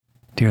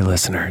Dear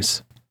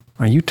listeners,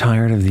 are you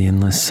tired of the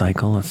endless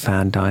cycle of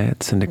fad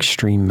diets and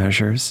extreme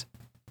measures?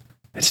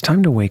 It's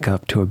time to wake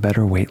up to a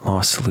better weight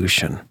loss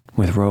solution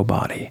with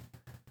Rowbody.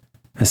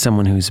 As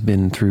someone who's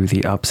been through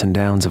the ups and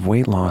downs of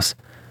weight loss,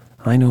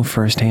 I know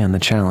firsthand the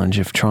challenge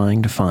of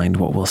trying to find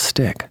what will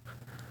stick.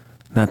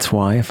 That's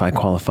why if I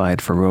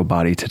qualified for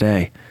Rowbody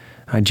today,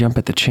 I'd jump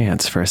at the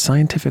chance for a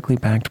scientifically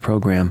backed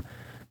program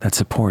that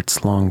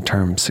supports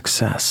long-term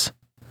success.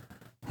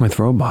 With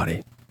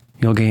Rowbody,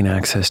 you'll gain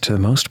access to the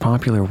most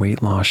popular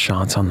weight loss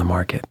shots on the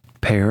market,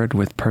 paired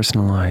with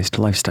personalized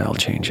lifestyle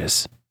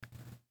changes.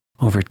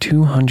 Over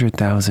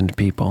 200,000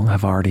 people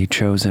have already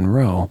chosen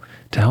Row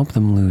to help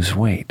them lose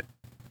weight.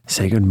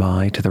 Say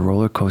goodbye to the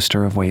roller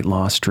coaster of weight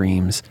loss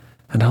dreams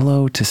and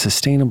hello to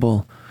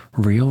sustainable,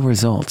 real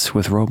results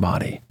with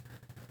Rowbody.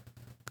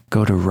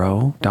 Go to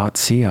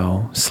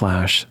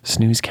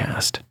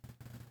row.co/snoozecast.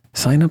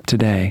 Sign up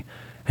today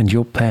and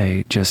you'll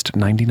pay just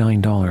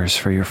 $99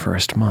 for your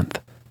first month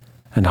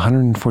and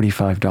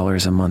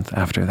 $145 a month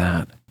after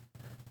that.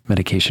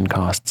 Medication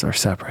costs are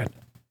separate.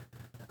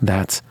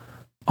 That's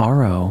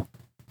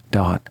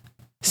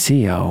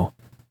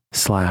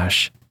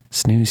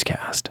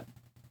ro.co/snoozecast.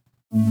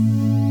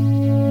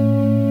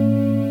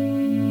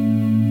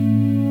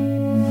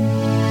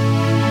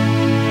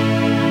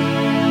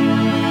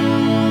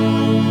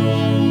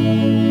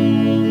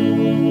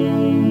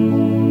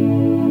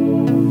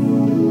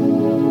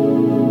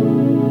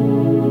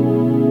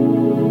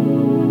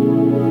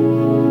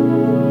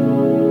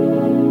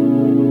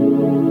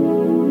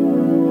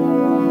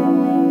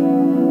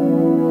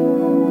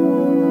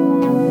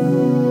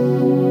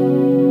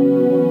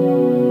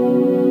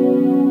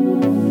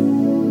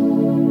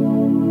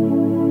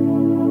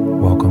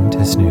 Welcome to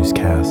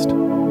Snoozecast,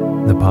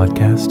 the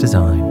podcast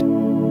designed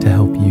to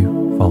help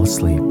you fall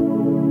asleep.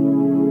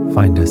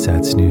 Find us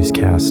at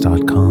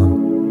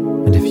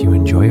snoozecast.com, and if you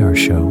enjoy our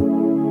show,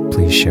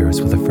 please share us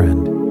with a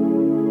friend.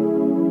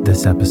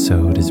 This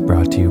episode is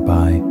brought to you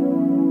by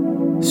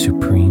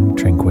Supreme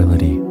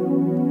Tranquility.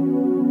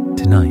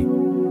 Tonight,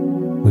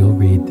 we'll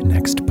read the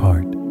next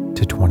part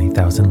to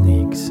 20,000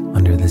 Leagues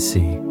Under the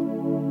Sea,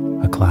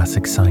 a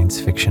classic science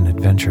fiction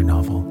adventure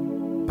novel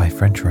by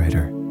French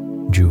writer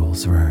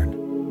Jules Verne.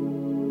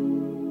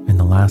 In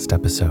the last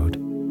episode,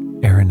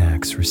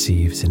 Aronnax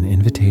receives an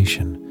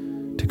invitation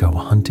to go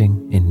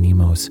hunting in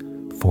Nemo's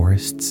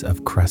forests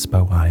of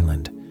Crespo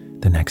Island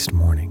the next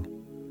morning.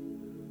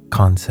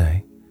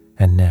 Conseil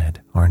and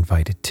Ned are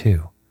invited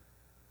too.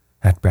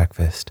 At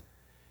breakfast,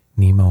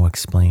 Nemo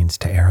explains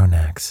to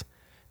Aronnax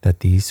that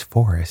these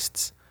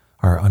forests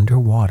are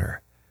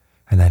underwater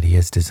and that he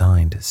has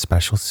designed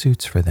special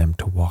suits for them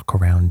to walk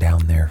around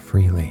down there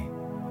freely.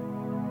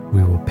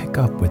 We will pick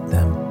up with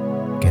them,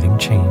 getting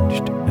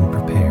changed and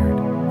prepared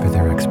for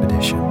their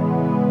expedition.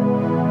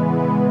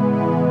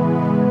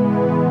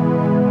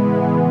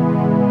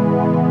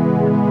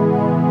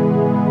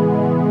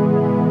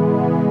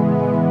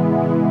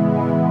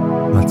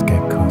 Let's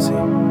get cozy.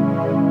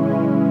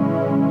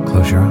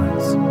 Close your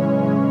eyes.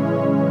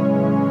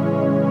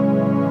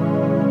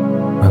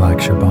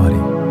 Relax your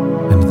body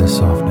into the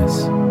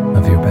softness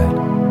of your bed.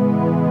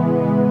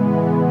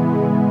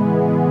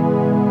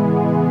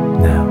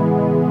 Now,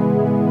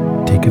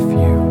 take a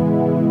few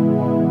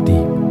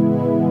deep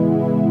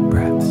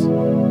breaths.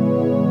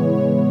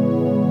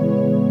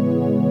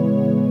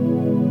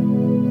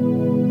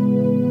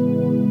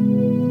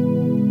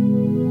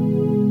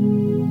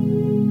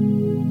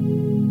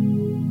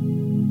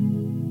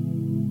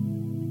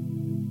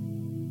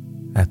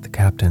 At the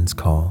captain's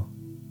call,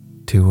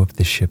 two of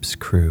the ship's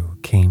crew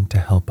came to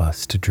help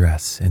us to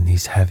dress in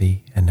these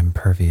heavy and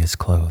impervious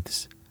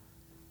clothes,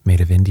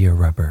 made of India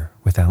rubber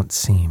without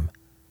seam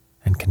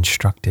and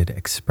constructed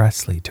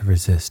expressly to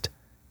resist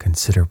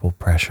considerable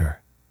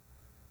pressure.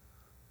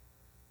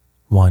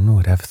 One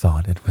would have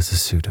thought it was a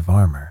suit of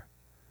armor,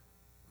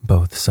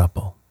 both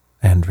supple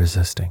and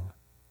resisting.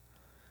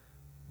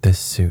 This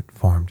suit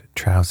formed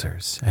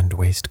trousers and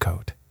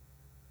waistcoat.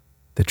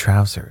 The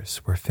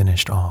trousers were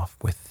finished off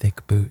with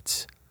thick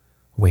boots,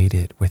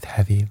 weighted with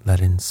heavy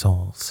leaden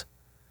soles.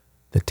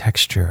 The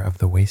texture of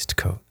the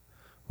waistcoat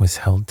was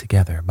held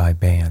together by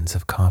bands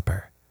of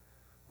copper,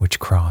 which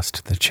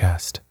crossed the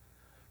chest,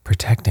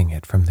 protecting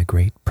it from the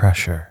great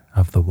pressure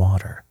of the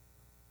water,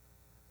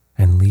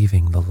 and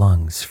leaving the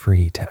lungs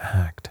free to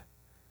act.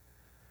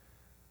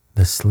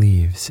 The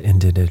sleeves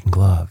ended in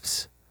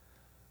gloves,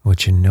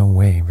 which in no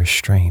way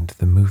restrained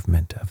the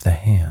movement of the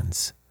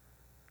hands.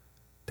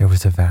 There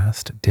was a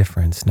vast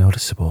difference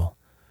noticeable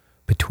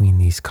between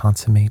these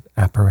consummate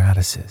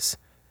apparatuses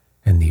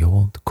and the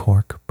old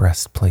cork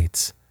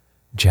breastplates,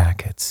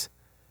 jackets,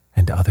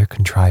 and other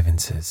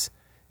contrivances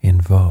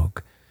in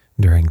vogue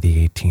during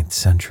the 18th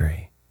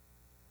century.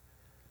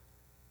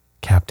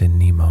 Captain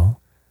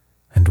Nemo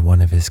and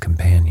one of his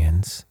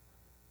companions,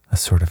 a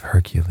sort of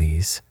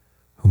Hercules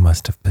who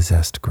must have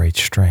possessed great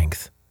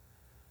strength,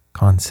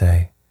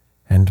 Conseil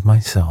and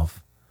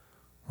myself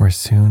were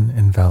soon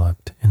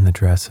enveloped in the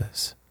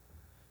dresses.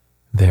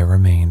 There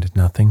remained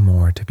nothing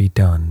more to be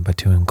done but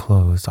to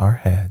enclose our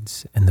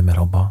heads in the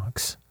metal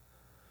box.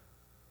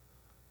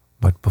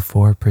 But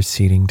before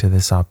proceeding to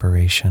this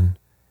operation,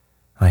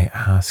 I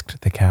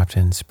asked the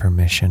captain's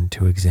permission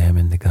to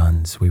examine the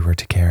guns we were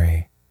to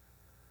carry.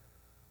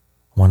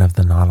 One of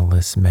the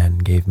Nautilus men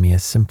gave me a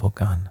simple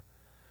gun,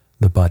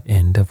 the butt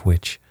end of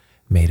which,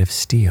 made of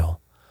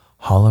steel,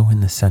 hollow in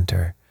the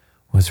center,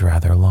 was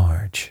rather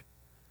large.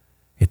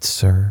 It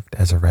served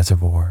as a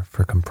reservoir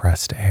for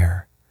compressed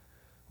air,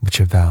 which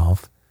a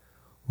valve,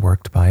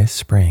 worked by a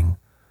spring,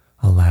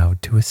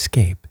 allowed to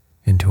escape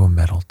into a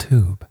metal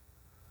tube.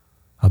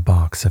 A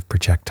box of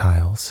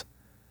projectiles,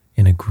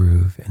 in a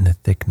groove in the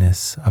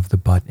thickness of the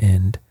butt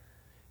end,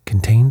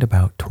 contained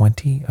about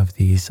 20 of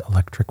these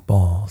electric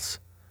balls,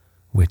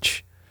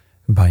 which,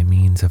 by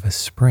means of a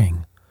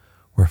spring,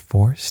 were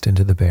forced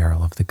into the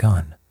barrel of the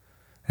gun.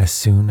 As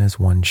soon as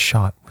one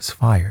shot was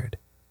fired,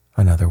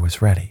 another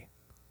was ready.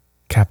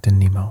 "Captain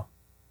Nemo,"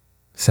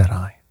 said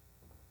I,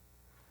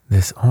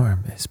 "this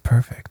arm is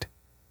perfect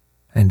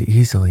and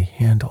easily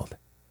handled.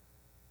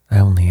 I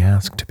only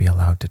ask to be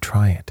allowed to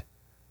try it.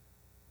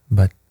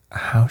 But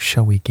how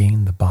shall we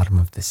gain the bottom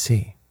of the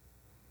sea?"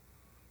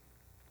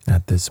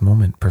 "At this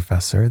moment,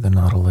 Professor, the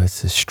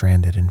Nautilus is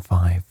stranded in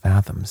 5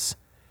 fathoms,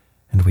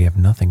 and we have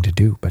nothing to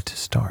do but to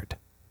start."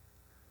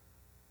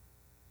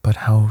 "But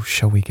how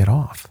shall we get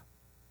off?"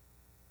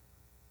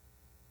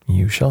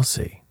 "You shall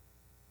see."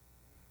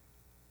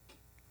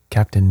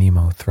 Captain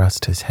Nemo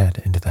thrust his head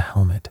into the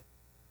helmet.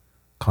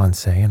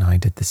 Conseil and I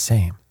did the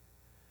same,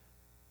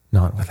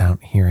 not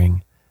without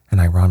hearing an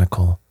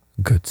ironical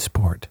 "good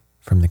sport"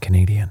 from the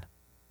Canadian.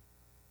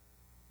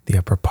 The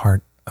upper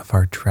part of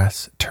our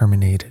dress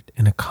terminated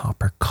in a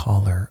copper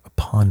collar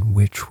upon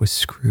which was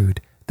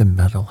screwed the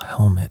metal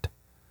helmet.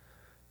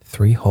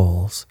 3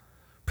 holes,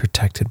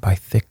 protected by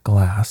thick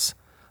glass,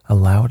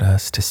 allowed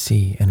us to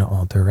see in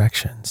all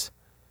directions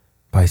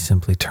by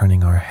simply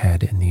turning our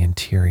head in the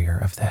interior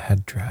of the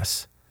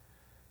headdress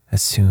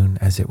as soon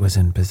as it was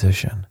in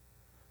position.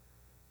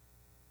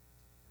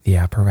 The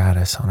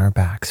apparatus on our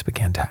backs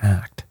began to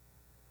act,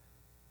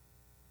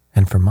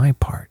 and for my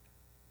part,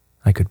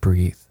 I could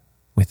breathe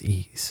with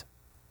ease.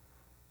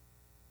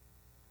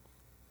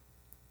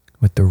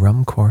 With the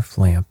Ruhmkorff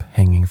lamp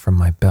hanging from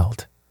my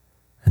belt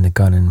and the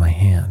gun in my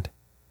hand,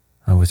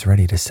 I was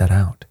ready to set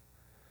out.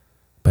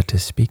 But to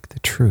speak the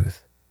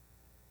truth,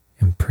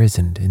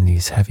 imprisoned in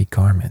these heavy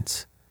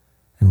garments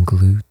and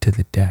glued to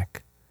the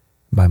deck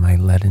by my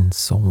leaden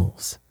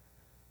soles,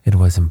 it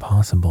was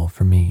impossible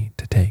for me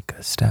to take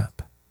a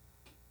step.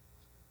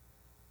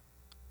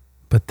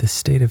 But this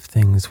state of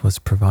things was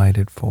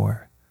provided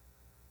for.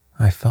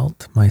 I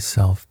felt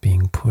myself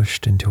being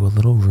pushed into a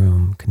little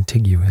room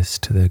contiguous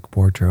to the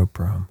wardrobe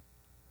room.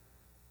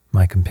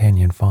 My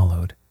companion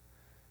followed,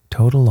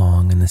 towed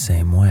along in the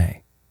same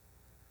way.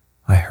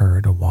 I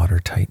heard a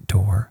watertight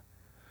door,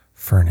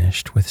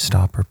 furnished with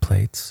stopper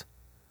plates,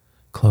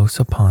 close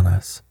upon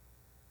us,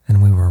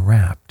 and we were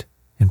wrapped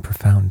in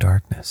profound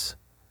darkness.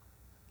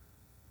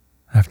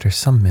 After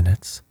some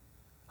minutes,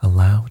 a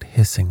loud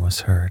hissing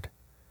was heard.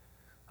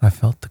 I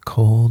felt the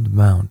cold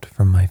mount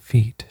from my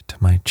feet to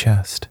my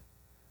chest.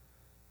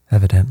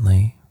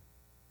 Evidently,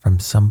 from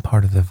some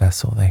part of the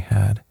vessel they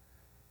had,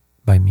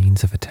 by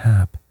means of a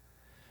tap,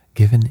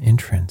 given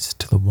entrance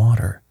to the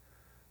water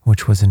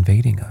which was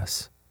invading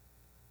us,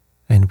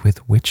 and with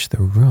which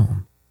the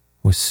room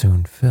was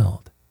soon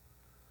filled.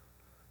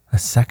 A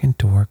second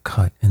door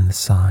cut in the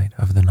side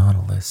of the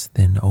Nautilus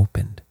then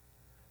opened.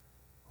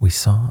 We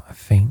saw a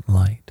faint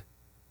light.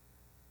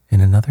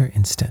 In another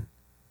instant,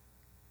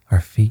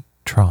 our feet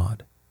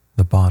trod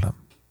the bottom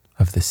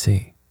of the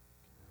sea.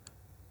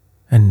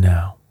 And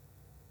now,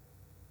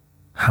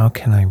 how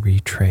can I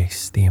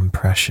retrace the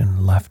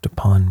impression left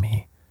upon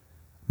me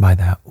by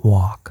that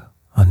walk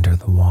under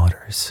the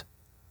waters?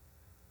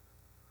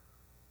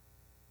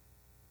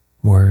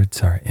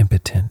 Words are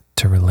impotent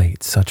to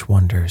relate such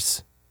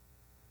wonders.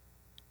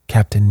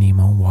 Captain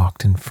Nemo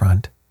walked in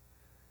front.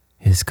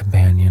 His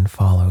companion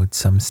followed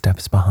some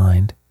steps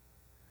behind.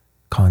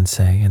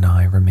 Conseil and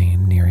I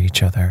remained near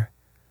each other,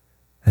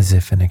 as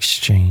if an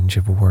exchange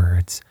of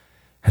words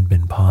had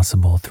been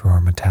possible through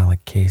our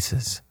metallic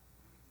cases.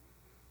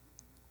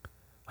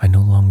 I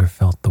no longer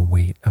felt the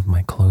weight of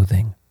my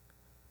clothing,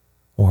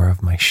 or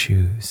of my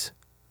shoes,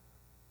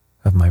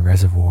 of my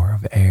reservoir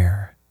of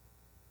air,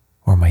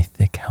 or my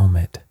thick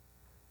helmet,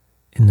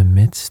 in the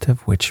midst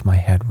of which my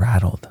head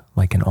rattled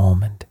like an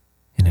almond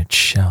in its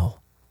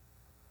shell.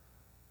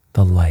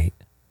 The light,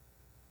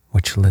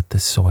 which lit the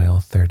soil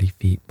 30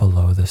 feet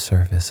below the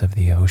surface of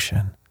the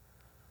ocean,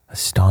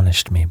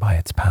 astonished me by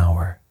its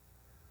power.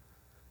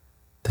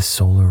 The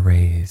solar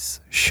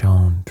rays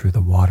shone through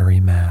the watery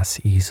mass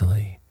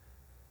easily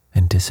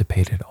and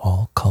dissipated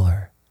all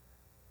color,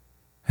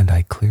 and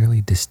I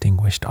clearly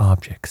distinguished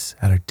objects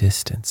at a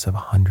distance of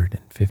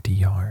 150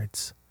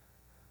 yards.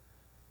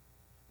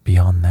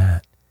 Beyond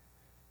that,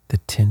 the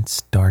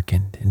tints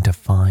darkened into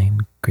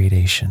fine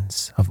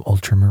gradations of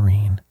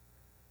ultramarine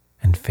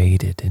and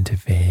faded into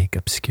vague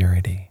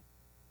obscurity.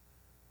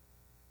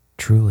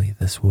 truly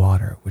this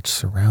water which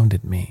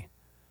surrounded me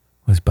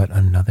was but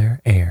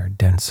another air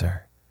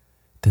denser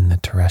than the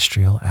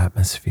terrestrial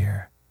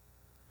atmosphere,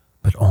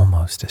 but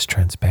almost as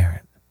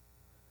transparent.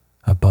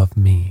 Above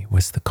me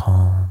was the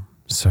calm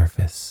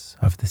surface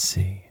of the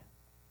sea.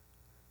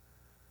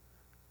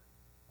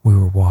 We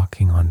were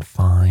walking on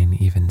fine,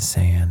 even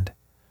sand,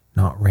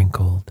 not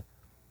wrinkled,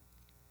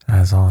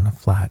 as on a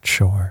flat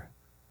shore,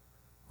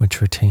 which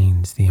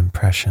retains the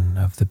impression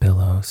of the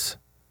billows.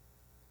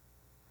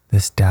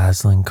 This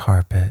dazzling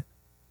carpet,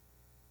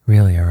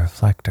 really a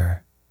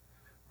reflector,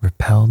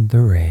 repelled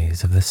the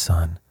rays of the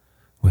sun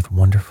with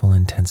wonderful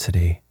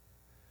intensity,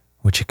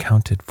 which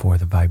accounted for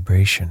the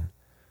vibration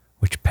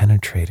which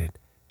penetrated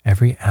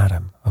every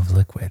atom of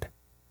liquid.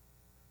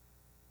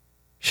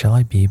 Shall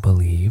I be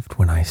believed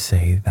when I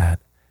say that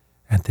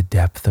at the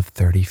depth of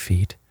 30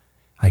 feet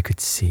I could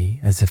see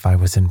as if I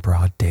was in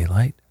broad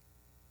daylight?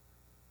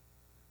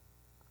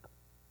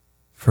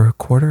 For a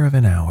quarter of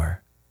an hour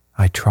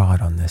I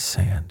trod on this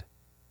sand,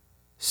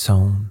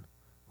 sown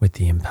with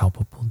the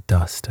impalpable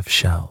dust of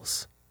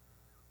shells,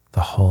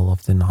 the hull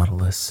of the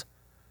Nautilus,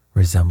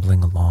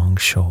 resembling a long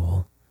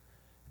shoal,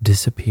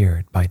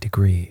 disappeared by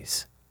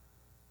degrees,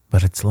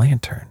 but its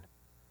lantern,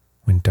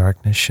 when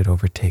darkness should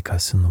overtake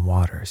us in the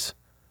waters,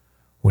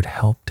 would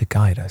help to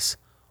guide us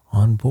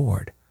on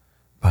board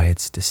by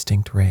its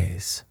distinct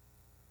rays.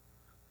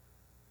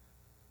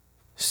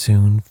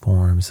 Soon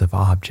forms of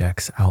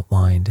objects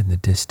outlined in the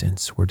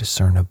distance were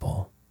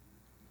discernible.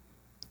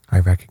 I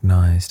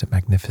recognized a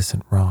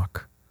magnificent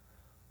rock,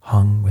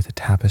 hung with a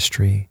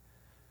tapestry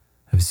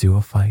of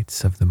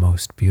zoophytes of the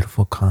most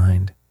beautiful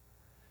kind,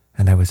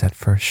 and I was at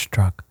first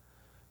struck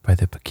by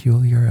the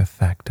peculiar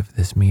effect of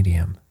this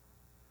medium.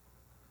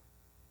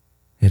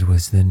 It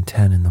was then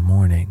 10 in the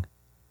morning.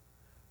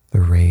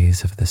 The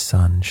rays of the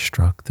sun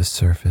struck the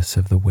surface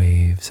of the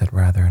waves at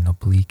rather an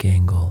oblique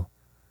angle,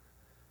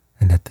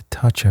 and at the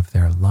touch of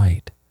their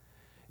light,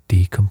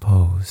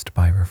 decomposed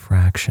by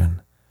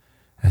refraction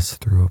as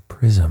through a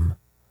prism,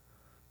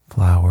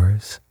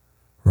 flowers,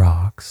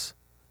 rocks,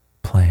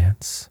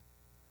 plants,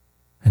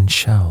 and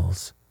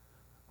shells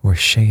were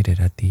shaded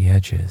at the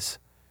edges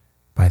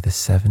by the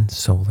 7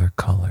 solar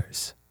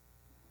colors.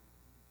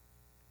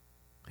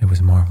 It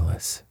was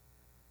marvelous,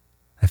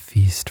 a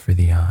feast for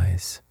the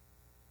eyes.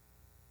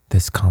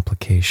 This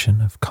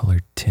complication of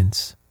colored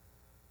tints,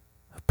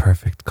 a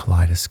perfect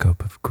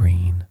kaleidoscope of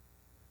green,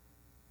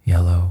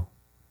 yellow,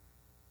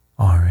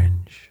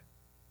 orange,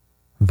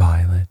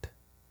 violet,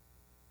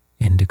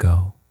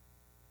 indigo,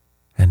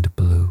 and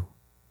blue.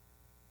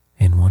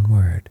 In one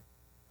word,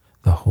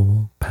 the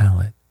whole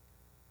palette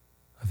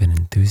of an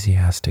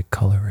enthusiastic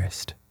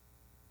colorist.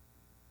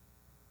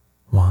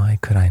 Why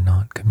could I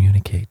not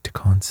communicate to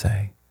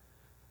Conseil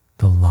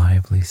the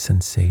lively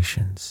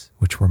sensations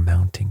which were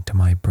mounting to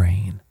my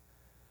brain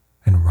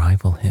and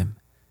rival him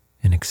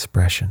in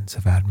expressions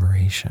of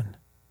admiration?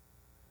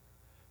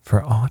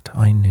 For aught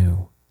I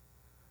knew,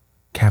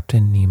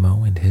 Captain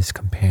Nemo and his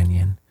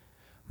companion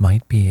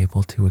might be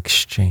able to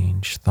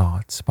exchange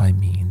thoughts by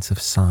means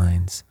of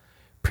signs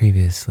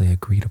previously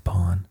agreed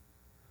upon.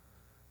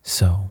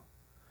 So,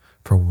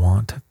 for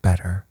want of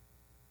better,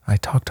 I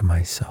talked to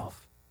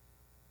myself.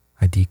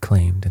 I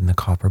declaimed in the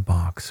copper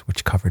box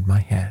which covered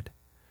my head,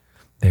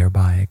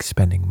 thereby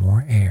expending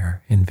more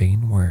air in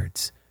vain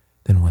words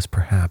than was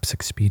perhaps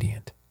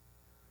expedient.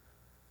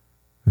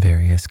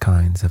 Various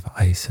kinds of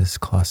Isis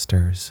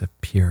clusters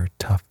of pure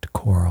tufted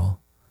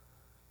coral,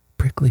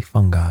 prickly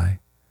fungi,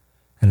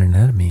 and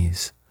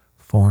anemones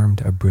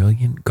formed a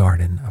brilliant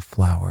garden of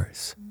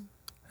flowers,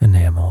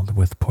 enameled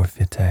with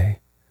porphyte,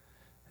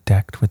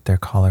 decked with their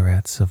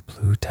collarets of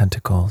blue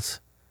tentacles,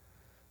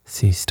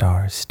 sea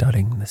stars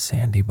studding the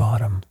sandy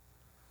bottom.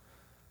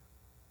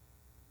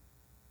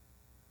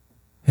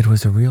 It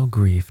was a real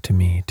grief to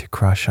me to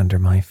crush under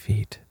my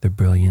feet the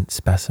brilliant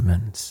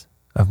specimens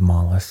of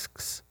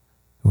mollusks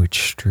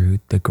which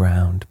strewed the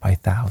ground by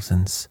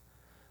thousands,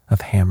 of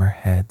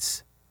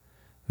hammerheads,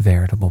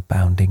 veritable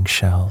bounding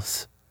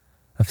shells,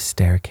 of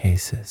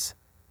staircases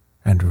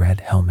and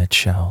red helmet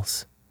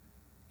shells,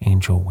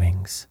 angel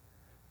wings,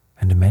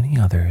 and many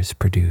others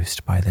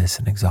produced by this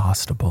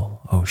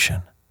inexhaustible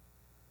ocean.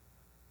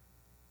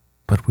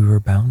 But we were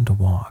bound to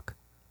walk,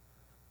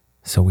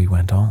 so we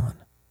went on,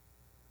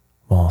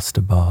 whilst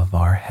above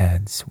our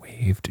heads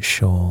waved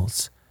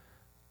shoals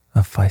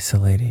of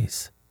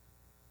Phycelides,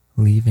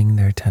 leaving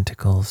their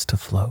tentacles to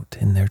float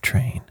in their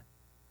train.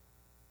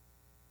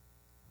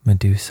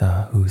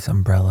 Medusa, whose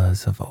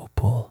umbrellas of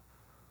opal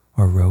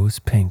or rose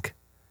pink,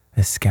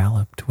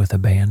 escalloped with a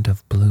band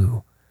of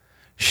blue,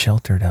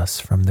 sheltered us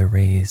from the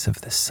rays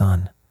of the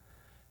sun,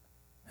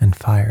 and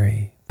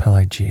fiery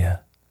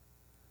Pelagia,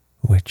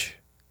 which,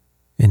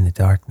 in the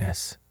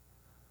darkness,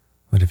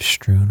 would have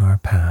strewn our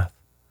path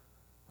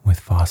with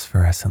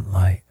phosphorescent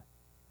light.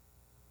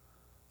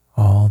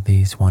 All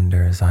these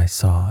wonders I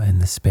saw in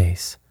the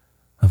space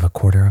of a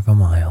quarter of a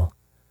mile,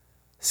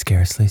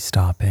 scarcely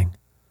stopping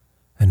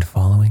and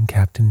following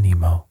Captain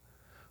Nemo,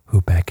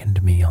 who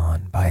beckoned me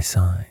on by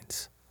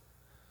signs.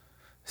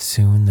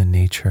 Soon the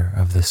nature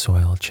of the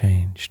soil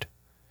changed.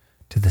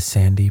 To the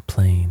sandy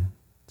plain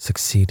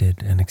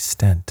succeeded an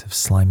extent of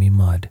slimy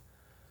mud,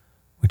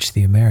 which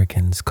the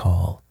Americans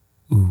call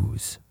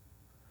ooze,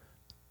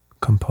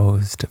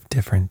 composed of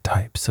different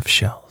types of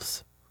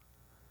shells.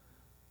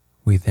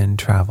 We then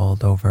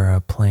traveled over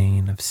a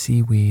plain of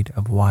seaweed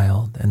of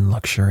wild and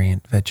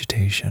luxuriant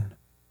vegetation.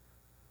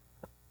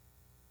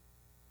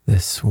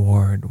 This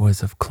sward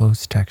was of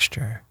close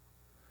texture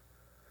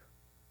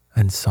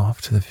and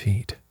soft to the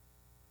feet,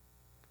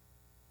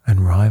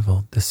 and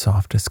rivaled the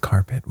softest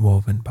carpet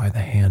woven by the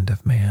hand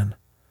of man.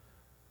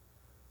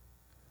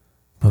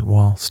 But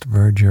whilst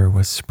verdure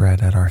was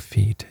spread at our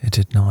feet, it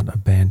did not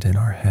abandon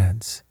our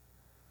heads.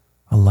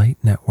 A light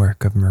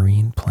network of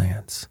marine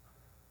plants,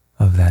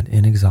 of that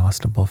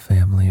inexhaustible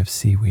family of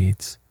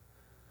seaweeds,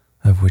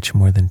 of which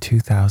more than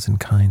 2,000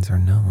 kinds are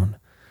known,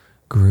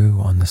 grew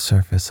on the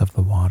surface of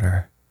the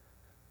water.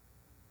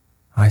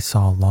 I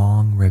saw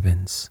long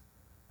ribbons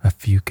of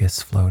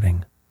fucus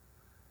floating,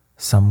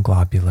 some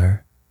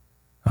globular,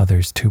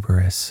 others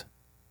tuberous,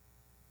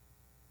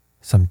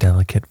 some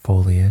delicate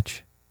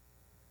foliage,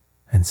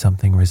 and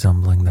something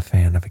resembling the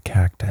fan of a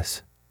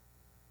cactus.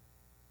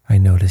 I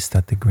noticed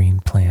that the green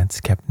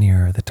plants kept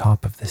nearer the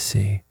top of the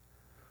sea,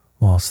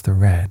 whilst the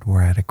red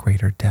were at a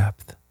greater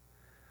depth,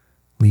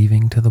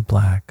 leaving to the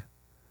black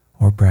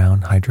or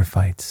brown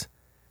hydrophytes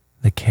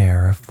the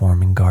care of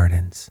forming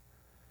gardens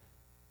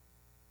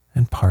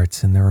and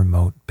parts in the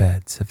remote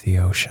beds of the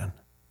ocean.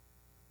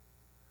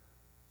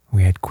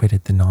 We had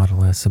quitted the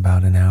Nautilus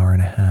about an hour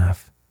and a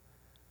half.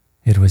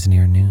 It was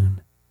near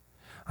noon.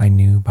 I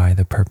knew by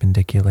the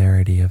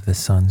perpendicularity of the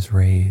sun's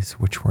rays,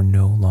 which were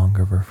no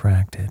longer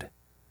refracted.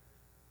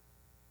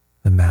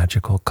 The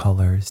magical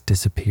colors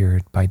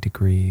disappeared by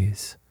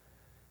degrees,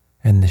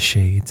 and the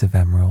shades of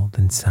emerald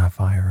and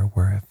sapphire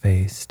were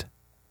effaced.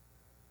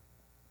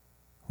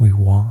 We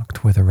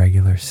walked with a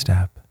regular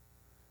step,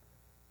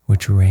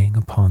 which rang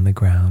upon the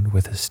ground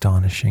with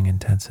astonishing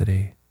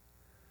intensity.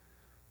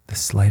 The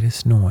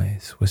slightest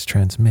noise was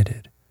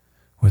transmitted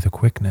with a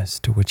quickness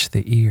to which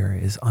the ear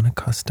is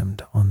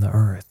unaccustomed on the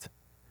earth.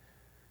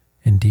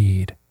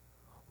 Indeed,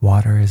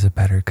 water is a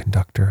better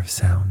conductor of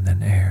sound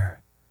than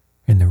air,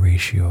 in the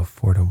ratio of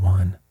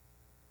 4-1.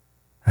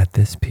 At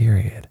this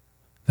period,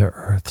 the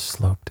earth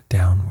sloped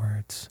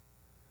downwards.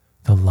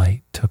 The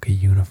light took a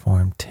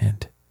uniform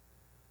tint.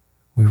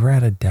 We were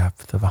at a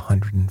depth of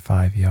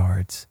 105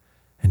 yards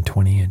and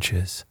 20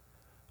 inches,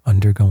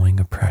 undergoing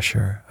a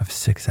pressure of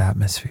 6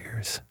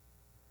 atmospheres.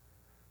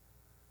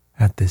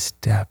 At this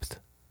depth,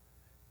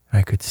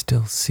 I could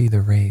still see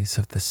the rays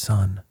of the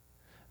sun,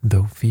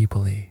 though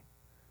feebly.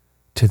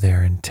 To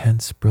their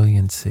intense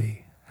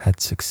brilliancy had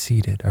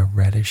succeeded a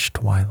reddish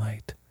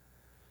twilight,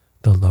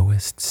 the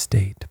lowest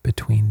state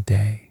between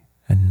day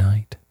and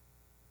night.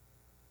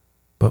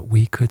 But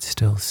we could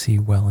still see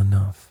well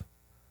enough.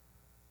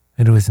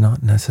 It was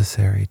not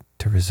necessary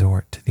to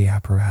resort to the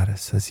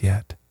apparatus as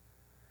yet.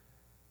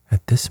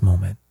 At this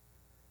moment,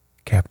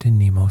 Captain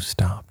Nemo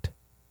stopped.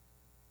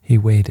 He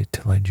waited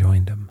till I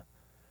joined him,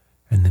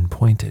 and then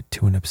pointed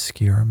to an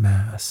obscure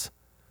mass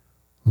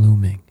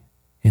looming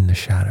in the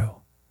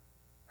shadow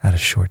at a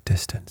short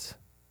distance.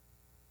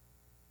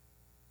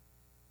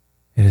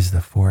 It is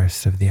the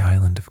forest of the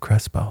island of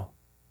Crespo,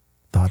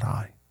 thought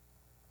I,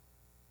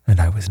 and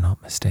I was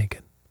not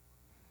mistaken.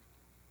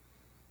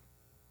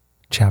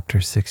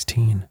 Chapter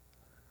 16.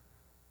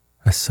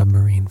 A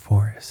Submarine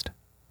Forest.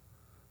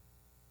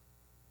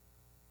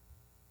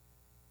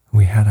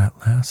 We had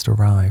at last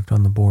arrived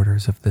on the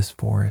borders of this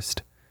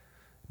forest,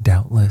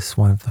 doubtless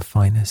one of the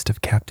finest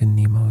of Captain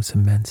Nemo's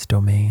immense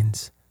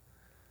domains.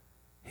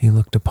 He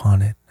looked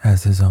upon it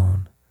as his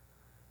own,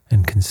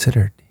 and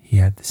considered he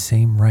had the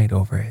same right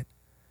over it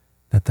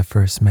that the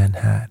first men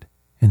had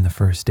in the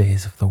first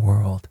days of the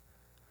world.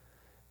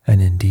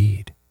 And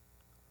indeed,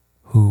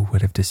 who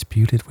would have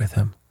disputed with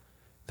him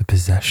the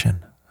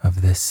possession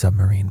of this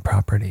submarine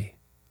property?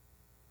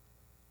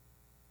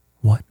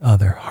 What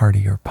other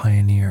hardier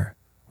pioneer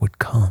would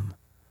come,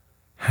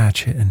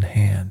 hatchet in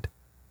hand,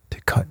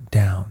 to cut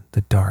down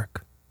the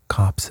dark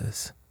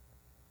copses?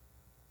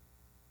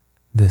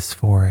 This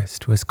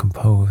forest was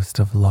composed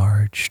of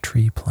large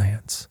tree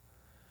plants,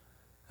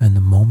 and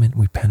the moment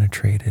we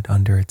penetrated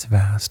under its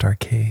vast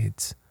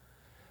arcades,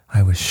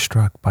 I was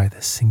struck by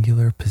the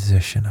singular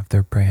position of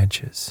their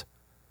branches,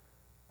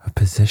 a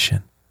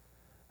position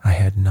I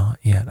had not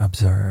yet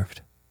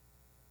observed.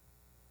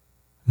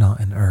 Not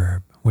an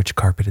herb which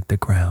carpeted the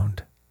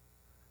ground,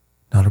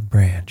 not a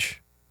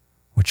branch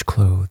which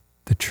clothed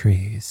the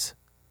trees,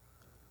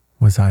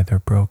 was either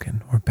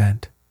broken or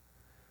bent,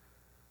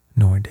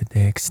 nor did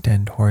they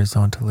extend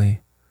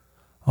horizontally,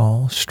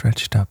 all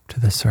stretched up to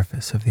the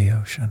surface of the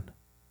ocean.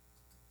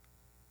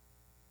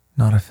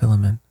 Not a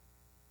filament,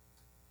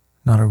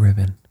 not a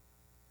ribbon,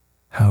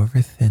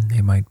 however thin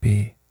they might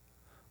be,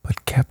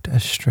 but kept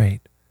as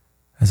straight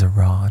as a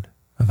rod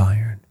of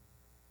iron.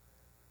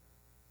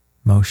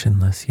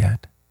 Motionless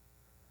yet,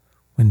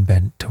 when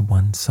bent to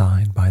one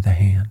side by the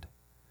hand,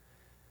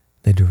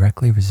 they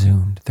directly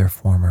resumed their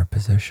former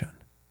position.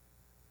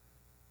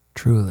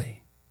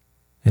 Truly,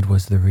 it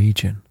was the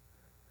region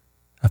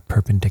of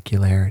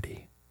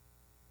perpendicularity.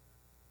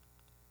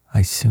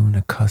 I soon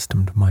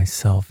accustomed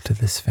myself to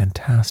this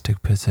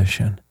fantastic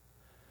position,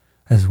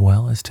 as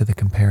well as to the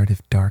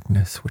comparative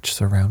darkness which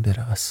surrounded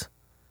us.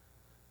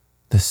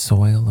 The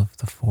soil of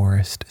the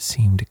forest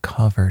seemed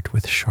covered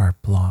with sharp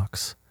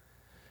blocks,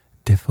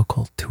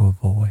 difficult to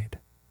avoid.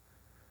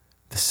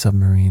 The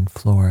submarine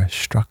flora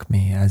struck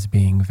me as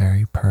being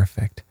very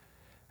perfect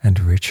and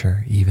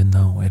richer even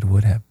though it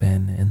would have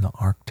been in the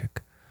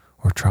Arctic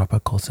or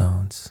tropical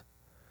zones,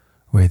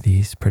 where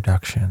these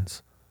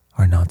productions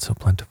are not so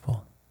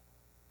plentiful.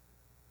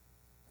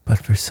 But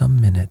for some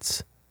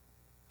minutes,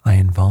 I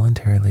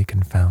involuntarily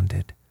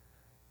confounded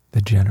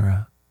the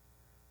genera,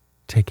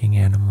 taking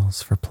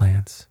animals for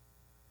plants,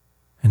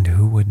 and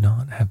who would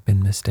not have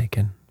been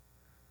mistaken?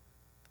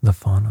 The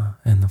fauna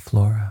and the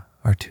flora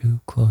are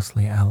too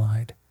closely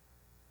allied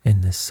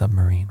in this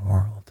submarine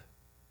world.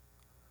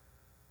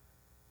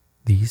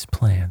 These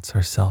plants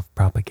are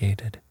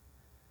self-propagated,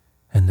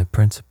 and the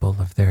principle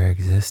of their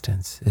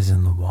existence is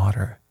in the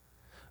water,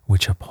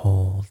 which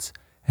upholds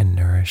and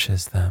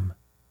nourishes them.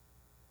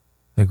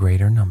 The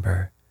greater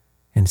number,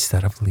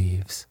 instead of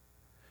leaves,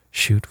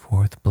 shoot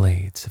forth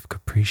blades of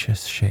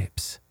capricious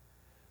shapes,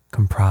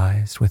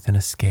 comprised within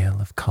a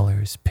scale of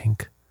colors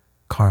pink,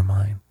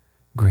 carmine,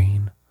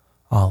 green,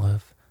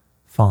 olive,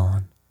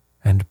 fawn,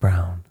 and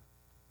brown.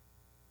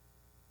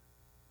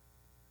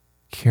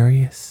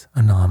 Curious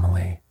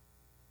anomaly,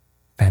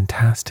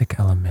 fantastic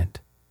element,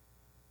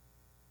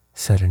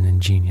 said an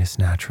ingenious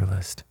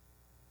naturalist,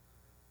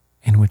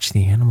 in which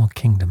the animal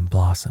kingdom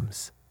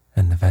blossoms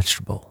and the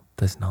vegetable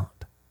does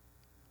not.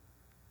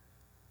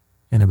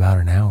 In about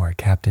an hour,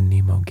 Captain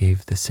Nemo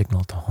gave the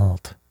signal to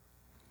halt.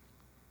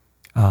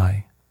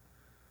 I,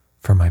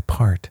 for my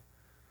part,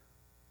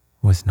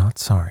 was not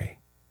sorry,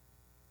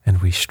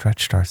 and we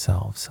stretched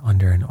ourselves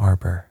under an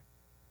arbor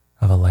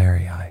of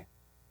alarii,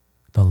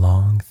 the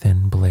long,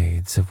 thin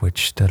blades of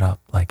which stood up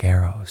like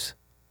arrows.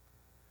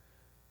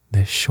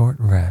 This short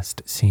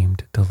rest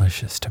seemed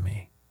delicious to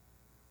me.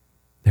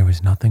 There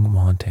was nothing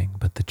wanting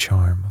but the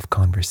charm of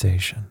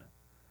conversation,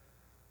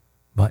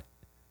 but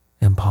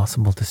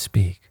impossible to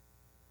speak,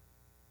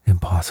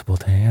 impossible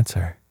to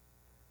answer.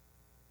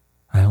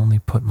 I only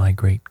put my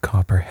great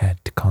copper head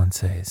to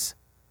Conseil's.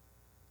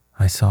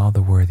 I saw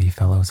the worthy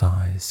fellow's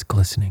eyes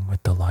glistening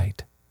with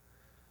delight,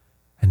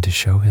 and to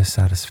show his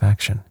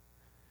satisfaction,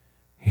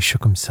 he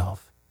shook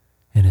himself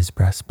in his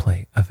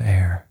breastplate of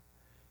air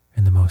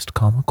in the most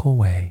comical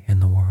way in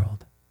the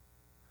world.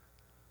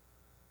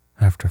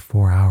 After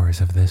 4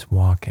 hours of this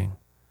walking,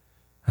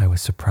 I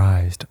was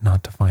surprised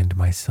not to find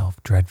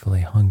myself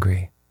dreadfully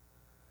hungry.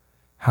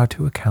 How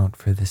to account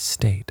for this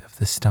state of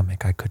the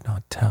stomach I could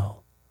not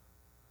tell.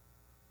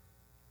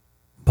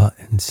 But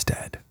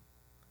instead,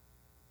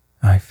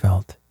 I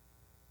felt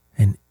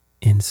an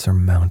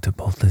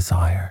insurmountable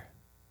desire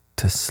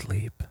to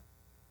sleep,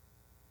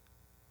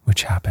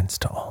 which happens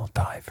to all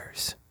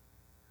divers,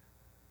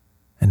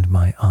 and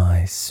my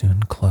eyes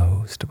soon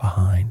closed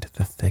behind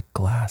the thick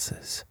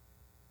glasses,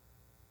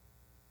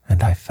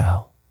 and I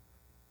fell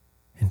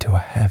into a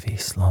heavy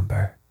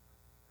slumber,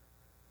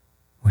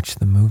 which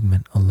the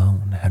movement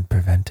alone had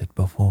prevented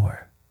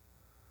before.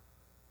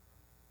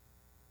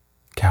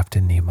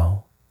 Captain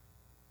Nemo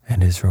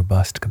and his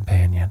robust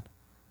companion,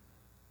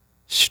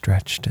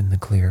 stretched in the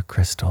clear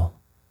crystal,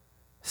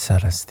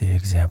 set us the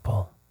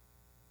example.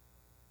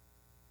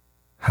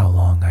 How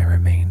long I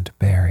remained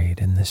buried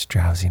in this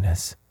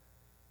drowsiness,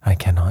 I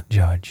cannot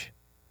judge.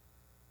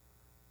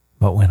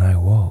 But when I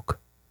woke,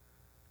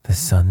 the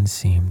sun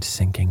seemed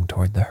sinking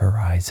toward the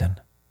horizon.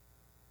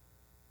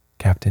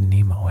 Captain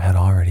Nemo had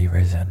already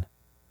risen.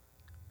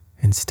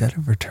 Instead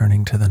of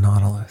returning to the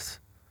Nautilus,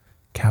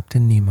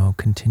 Captain Nemo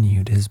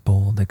continued his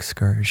bold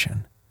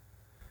excursion.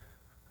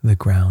 The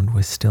ground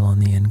was still on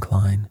the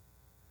incline.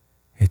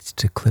 Its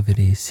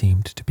declivity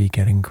seemed to be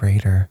getting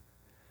greater,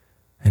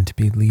 and to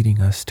be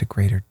leading us to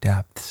greater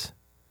depths.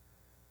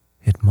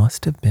 It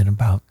must have been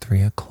about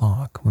 3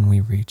 o'clock when we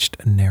reached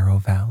a narrow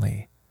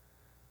valley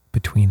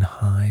between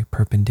high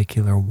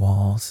perpendicular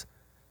walls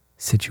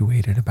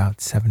situated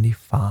about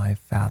 75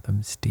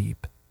 fathoms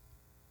deep.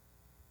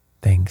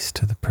 Thanks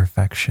to the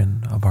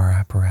perfection of our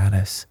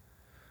apparatus,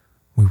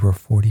 we were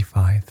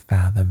 45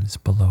 fathoms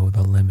below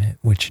the limit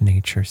which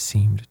nature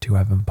seemed to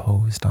have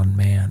imposed on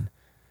man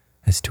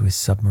as to his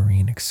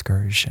submarine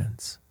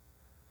excursions.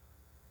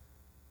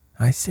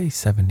 I say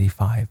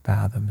 75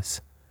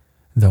 fathoms,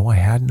 though I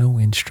had no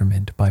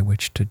instrument by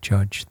which to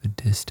judge the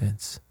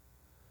distance,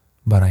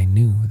 but I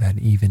knew that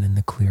even in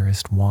the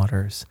clearest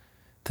waters,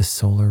 the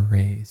solar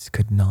rays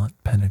could not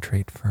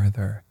penetrate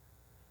further,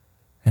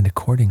 and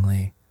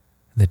accordingly,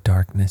 the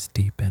darkness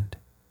deepened.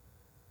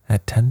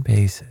 At 10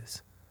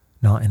 paces,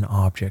 not an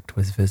object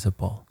was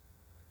visible.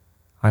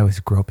 I was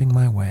groping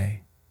my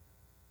way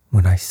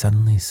when I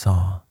suddenly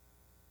saw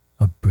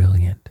a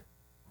brilliant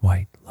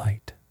white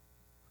light.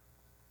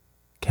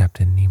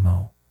 Captain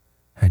Nemo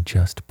had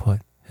just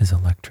put his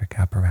electric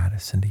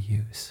apparatus into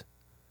use.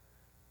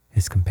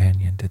 His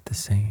companion did the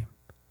same,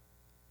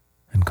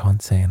 and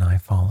Conseil and I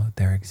followed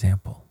their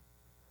example.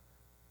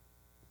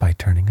 By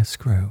turning a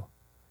screw,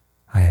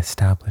 I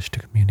established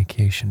a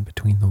communication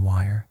between the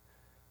wire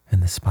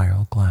and the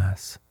spiral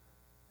glass,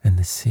 and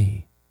the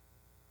sea,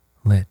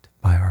 lit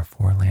by our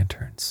 4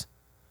 lanterns,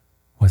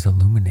 was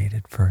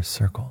illuminated for a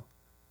circle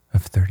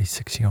of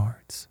 36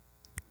 yards.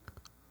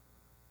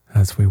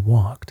 As we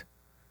walked,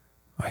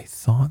 I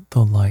thought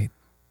the light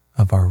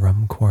of our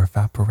Ruhmkorff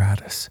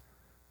apparatus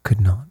could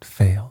not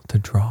fail to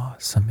draw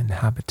some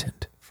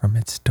inhabitant from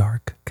its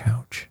dark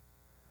couch.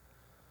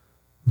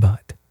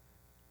 But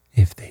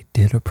if they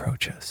did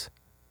approach us,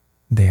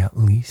 they at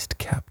least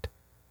kept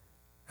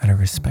at a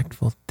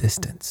respectful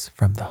distance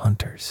from the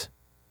hunters.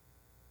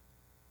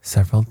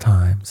 Several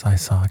times I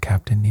saw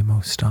Captain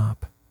Nemo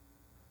stop,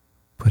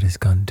 put his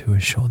gun to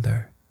his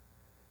shoulder,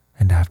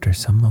 and after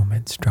some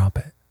moments drop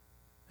it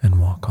and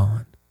walk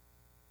on.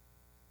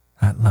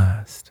 At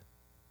last,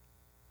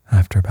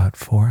 after about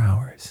 4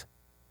 hours,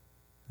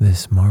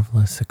 this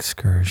marvelous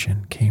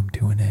excursion came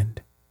to an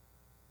end.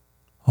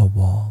 A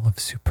wall of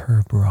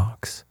superb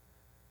rocks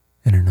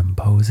in an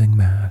imposing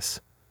mass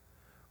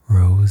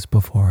rose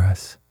before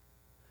us,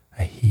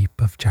 a heap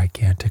of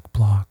gigantic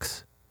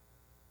blocks,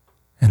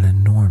 an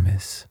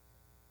enormous,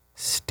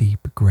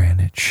 steep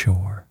granite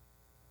shore,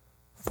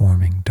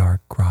 forming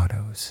dark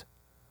grottos,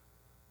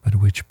 but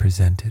which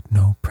presented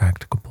no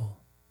practicable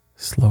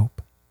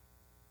slope.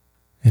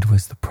 It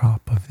was the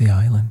prop of the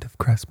island of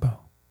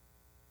Crespo.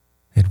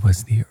 It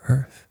was the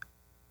earth.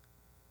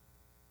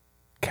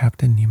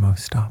 Captain Nemo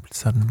stopped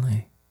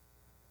suddenly.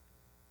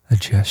 A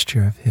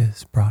gesture of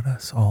his brought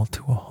us all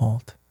to a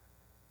halt,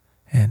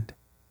 and,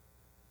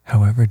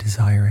 however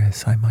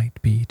desirous I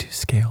might be to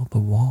scale the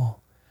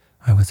wall,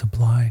 I was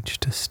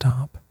obliged to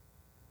stop.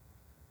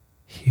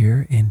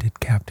 Here ended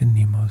Captain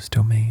Nemo's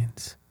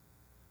domains,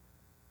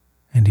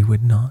 and he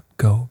would not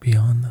go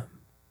beyond them.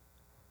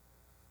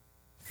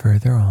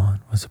 Further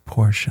on was a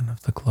portion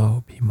of the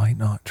globe he might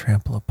not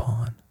trample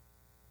upon.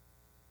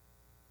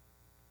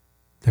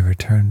 The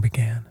return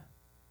began.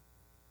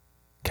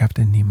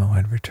 Captain Nemo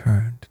had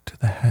returned to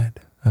the head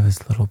of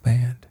his little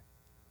band,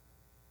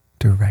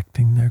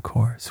 directing their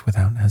course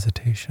without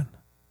hesitation.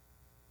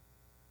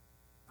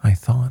 I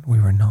thought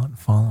we were not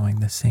following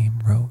the same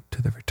road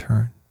to the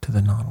return to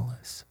the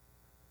Nautilus.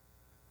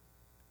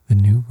 The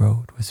new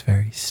road was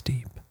very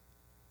steep,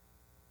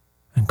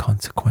 and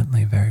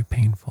consequently very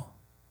painful.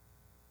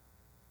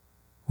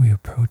 We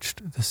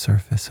approached the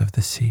surface of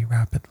the sea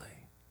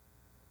rapidly,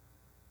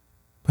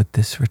 but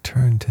this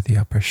return to the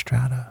upper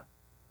strata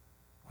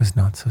was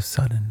not so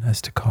sudden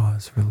as to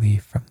cause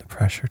relief from the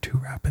pressure too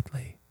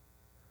rapidly,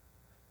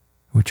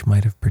 which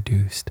might have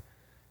produced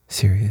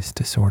serious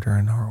disorder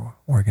in our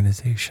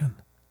organization.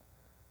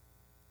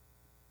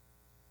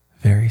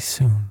 Very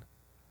soon,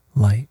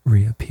 light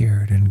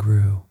reappeared and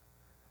grew,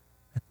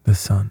 the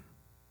sun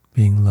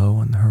being low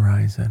on the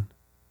horizon.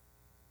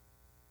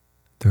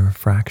 The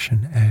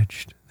refraction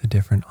edged the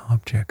different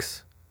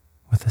objects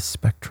with a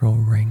spectral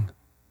ring.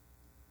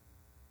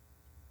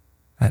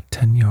 At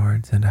 10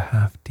 yards and a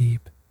half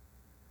deep,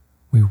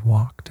 we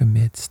walked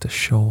amidst a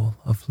shoal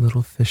of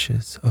little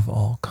fishes of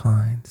all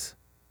kinds,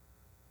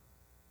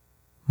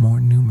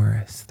 more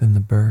numerous than the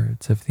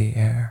birds of the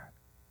air,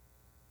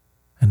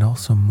 and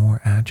also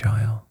more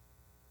agile,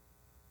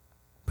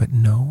 but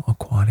no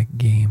aquatic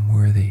game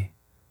worthy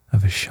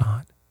of a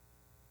shot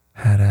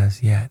had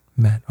as yet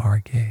met our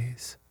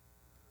gaze.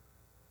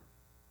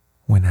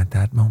 When at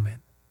that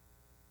moment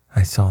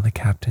I saw the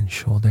captain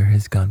shoulder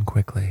his gun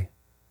quickly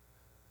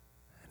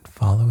and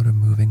followed a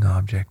moving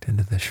object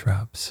into the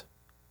shrubs.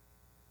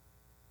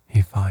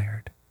 He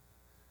fired.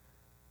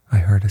 I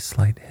heard a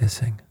slight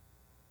hissing,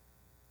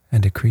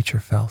 and a creature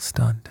fell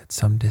stunned at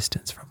some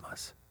distance from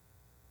us.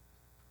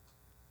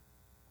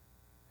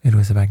 It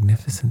was a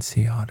magnificent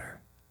sea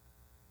otter,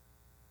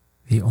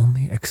 the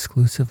only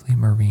exclusively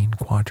marine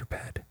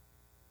quadruped.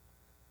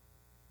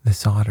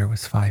 This otter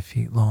was 5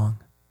 feet long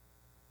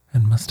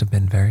and must have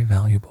been very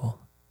valuable.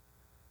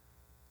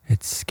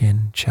 Its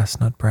skin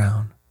chestnut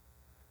brown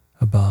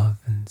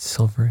above and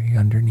silvery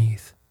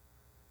underneath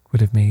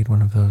would have made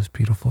one of those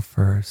beautiful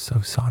furs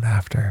so sought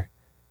after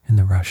in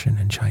the Russian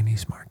and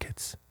Chinese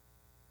markets.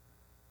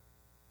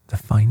 The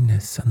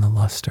fineness and the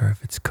luster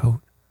of its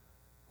coat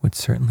would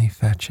certainly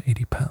fetch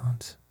 80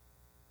 pounds.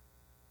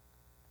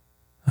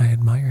 I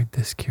admired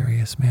this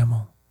curious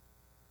mammal,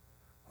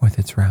 with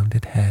its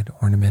rounded head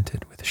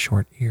ornamented with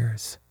short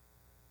ears,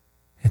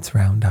 its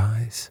round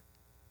eyes,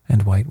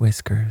 and white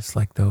whiskers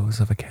like those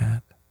of a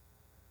cat,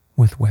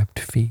 with webbed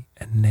feet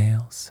and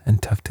nails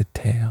and tufted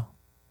tail.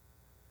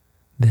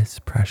 This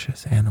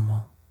precious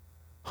animal,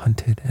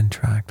 hunted and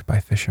tracked by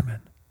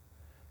fishermen,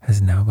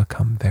 has now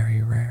become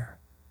very rare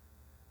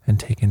and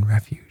taken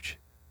refuge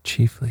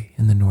chiefly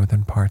in the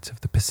northern parts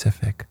of the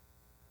Pacific,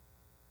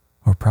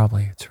 or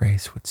probably its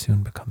race would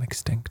soon become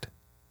extinct.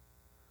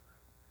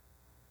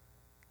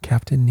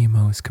 Captain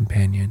Nemo's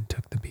companion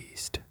took the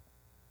beast,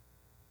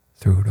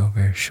 threw it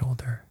over his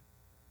shoulder,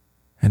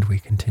 and we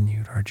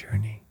continued our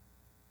journey.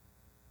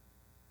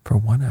 For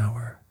 1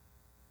 hour,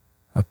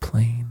 A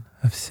plain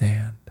of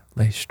sand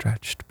lay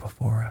stretched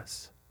before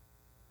us.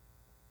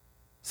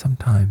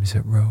 Sometimes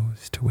it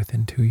rose to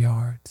within 2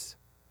 yards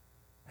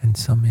and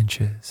some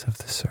inches of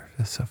the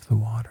surface of the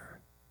water.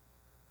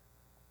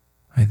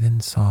 I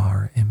then saw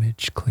our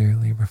image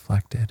clearly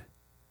reflected,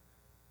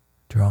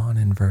 drawn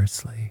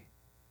inversely,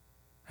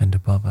 and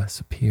above us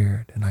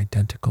appeared an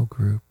identical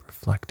group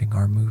reflecting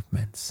our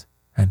movements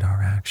and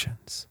our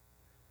actions.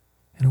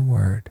 In a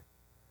word,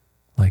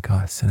 like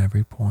us in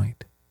every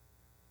point,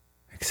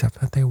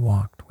 except that they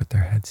walked with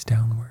their heads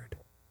downward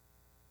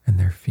and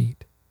their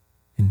feet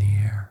in the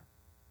air.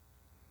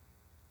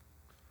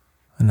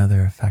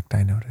 Another effect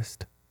I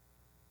noticed,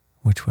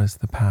 which was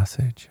the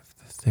passage of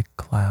the thick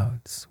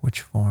clouds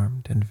which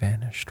formed and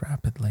vanished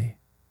rapidly.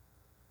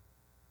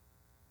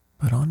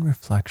 But on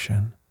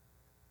reflection,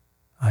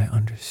 I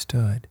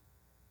understood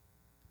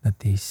that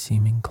these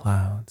seeming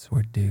clouds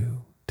were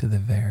due to the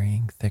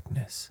varying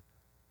thickness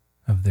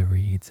of the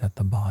reeds at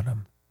the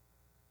bottom,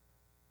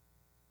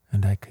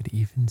 and I could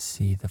even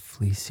see the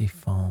fleecy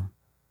foam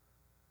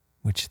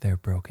which their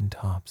broken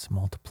tops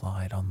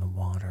multiplied on the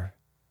water,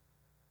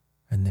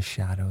 and the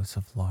shadows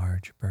of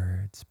large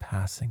birds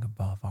passing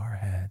above our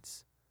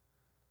heads,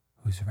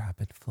 whose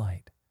rapid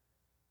flight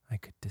I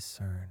could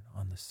discern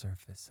on the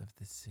surface of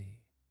the sea.